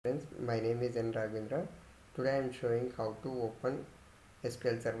My name is N. Ravindra. Today I am showing how to open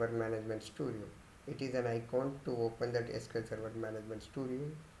SQL Server Management Studio. It is an icon to open that SQL Server Management Studio.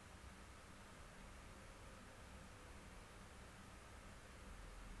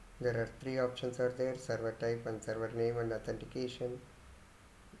 There are three options are there: server type and server name and authentication.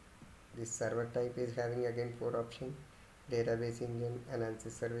 This server type is having again four options: database engine,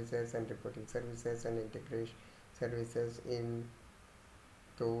 analysis services and reporting services and integration services. In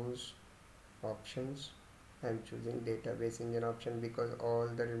those options I am choosing database engine option because all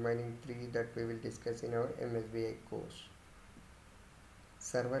the remaining three that we will discuss in our MSBI course.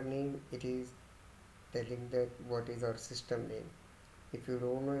 Server name, it is telling that what is our system name. If you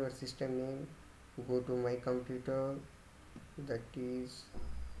don't know your system name, go to my computer, that is,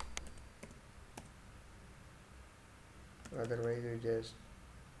 otherwise you just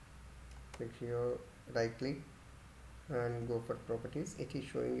click here, right click and go for properties. It is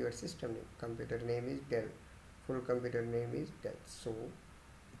showing your system name. Computer name is Dell, full computer name is Dell, so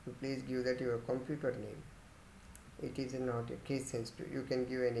you please give that your computer name. It is not a case sensitive, you can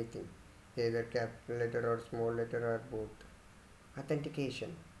give anything, either capital letter or small letter or both.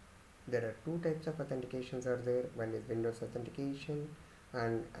 Authentication, there are two types of authentications are there. One is Windows authentication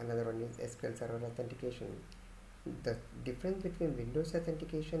and another one is SQL Server authentication. The difference between Windows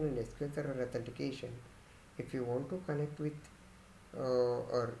authentication and SQL Server authentication, if you want to connect with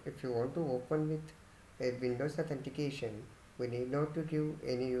or if you want to open with a Windows authentication, we need not to give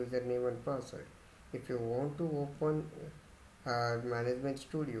any username and password. If you want to open Management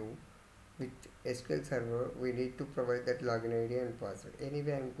Studio with SQL Server, we need to provide that login ID and password.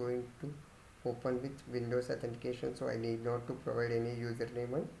 Anyway, I am going to open with Windows authentication, so I need not to provide any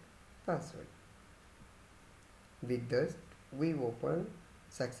username and password. With this, we open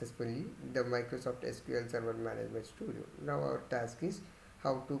successfully the Microsoft SQL Server Management Studio. Now our task is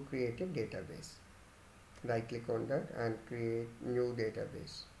how to create a database. Right click on that and create new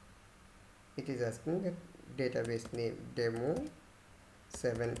database. It is asking that database name demo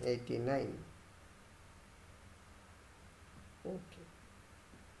 789. Okay,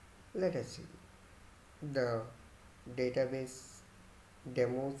 let us see the database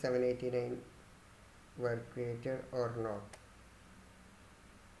demo 789 were created or not.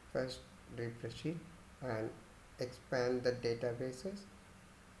 First refresh it and expand the databases.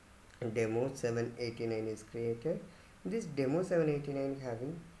 Demo 789 is created. This demo 789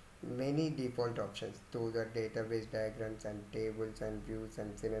 having many default options. Those are database diagrams and tables and views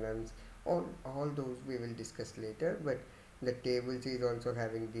and synonyms. All those we will discuss later, but the tables is also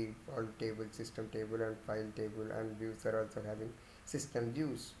having default table, system table and file table, and views are also having system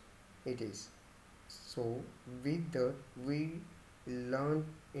views. It is so with that we learned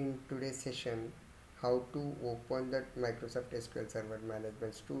in today's session how to open that Microsoft SQL Server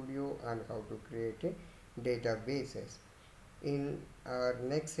Management Studio and how to create a databases. In our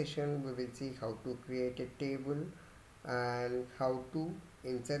next session we will see how to create a table and how to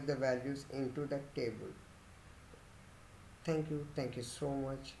insert the values into that table. Thank you so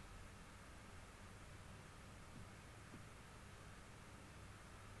much.